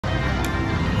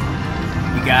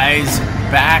guys,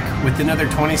 back with another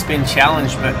 20 spin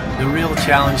challenge, but the real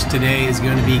challenge today is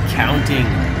going to be counting.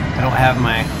 I don't have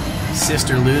my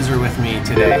sister loser with me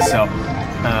today, so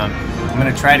I'm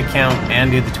going to try to count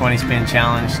and do the 20 spin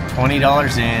challenge.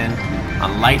 $20 in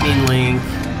on Lightning Link.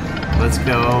 Let's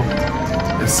go.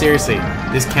 But seriously,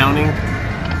 this counting,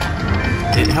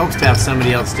 it helps to have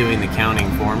somebody else doing the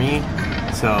counting for me,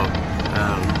 so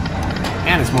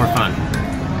and it's more fun.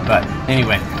 But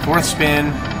anyway, fourth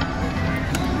spin,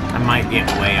 I might get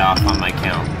way off on my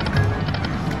count.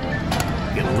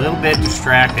 Get a little bit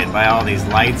distracted by all these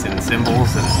lights and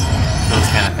symbols and those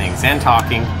kind of things, and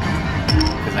talking,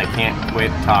 because I can't quit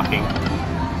talking.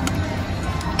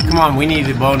 Come on, we need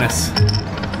a bonus.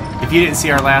 If you didn't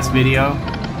see our last video,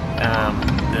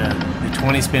 the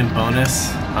 20 spin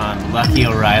bonus on Lucky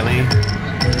O'Reilly,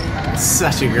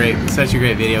 such a great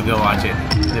video. Go watch it.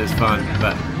 It was fun.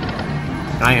 But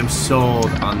I am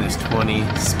sold on this 20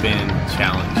 spin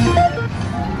challenge.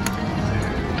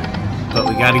 But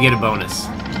we got to get a bonus.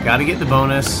 Got to get the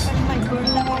bonus.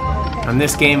 On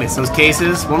this game, it's those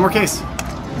cases. One more case.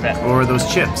 Or those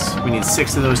chips. We need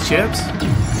 6 of those chips.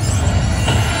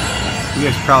 You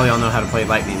guys probably all know how to play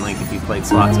Lightning Link if you played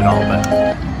slots at all, but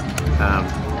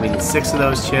we need 6 of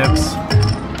those chips.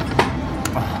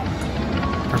 Oh,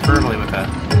 preferably with a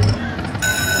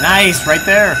nice right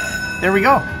there. There we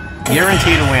go.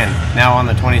 Guarantee to win now on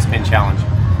the 20 spin challenge.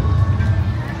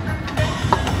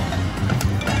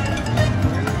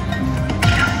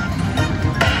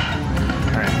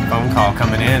 Alright, phone call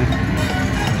coming in.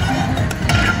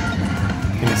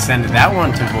 Gonna send that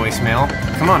one to voicemail.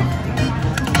 Come on.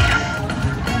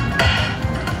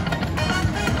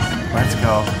 Let's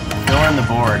go. Fill in the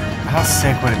board. How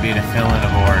sick would it be to fill in a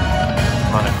board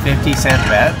on a 50-cent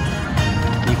bet?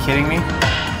 Are you kidding me?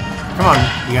 Come on,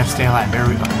 you gotta stay alive. There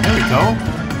we go. There we go.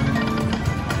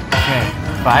 Okay,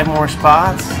 5 more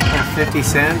spots for 50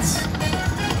 cents.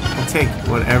 We'll take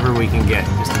whatever we can get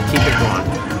just to keep it going.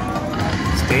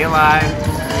 Stay alive.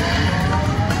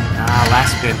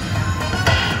 Last spin.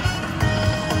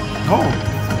 Oh,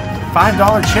 $5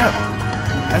 chip.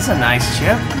 That's a nice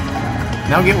chip.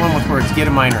 Now get one with words. Get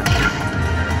a minor.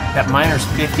 That minor's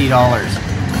 $50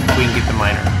 if we can get the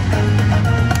minor.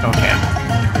 Okay.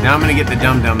 Now I'm going to get the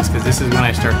dum-dums, because this is when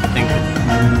I start to think that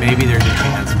maybe there's a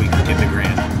chance we can get the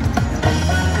grand.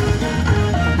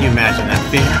 Can you imagine that?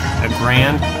 A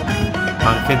grand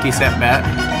on a 50-cent bet?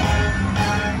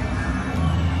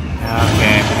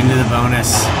 Okay, into the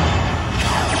bonus.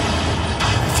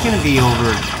 It's going to be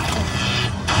over...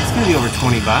 It's going to be over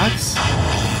 20 bucks.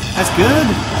 That's good.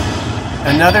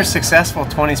 Another successful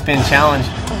 20 spin challenge.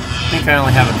 I think I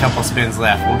only have a couple spins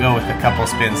left. We'll go with a couple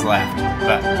spins left.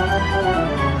 But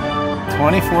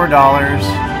 $24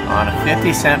 on a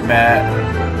 50-cent bet.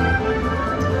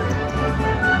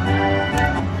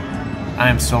 I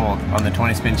am sold on the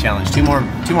 20 spin challenge. Two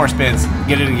more spins.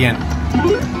 Get it again.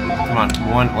 Come on,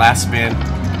 one last spin.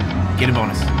 Get a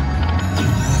bonus.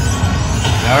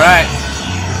 All right.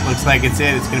 Looks like it's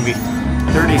it. It's going to be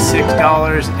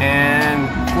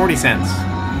 $36.40.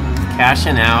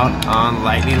 Cashing out on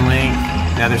Lightning Link.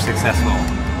 Another successful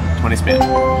 20 spin.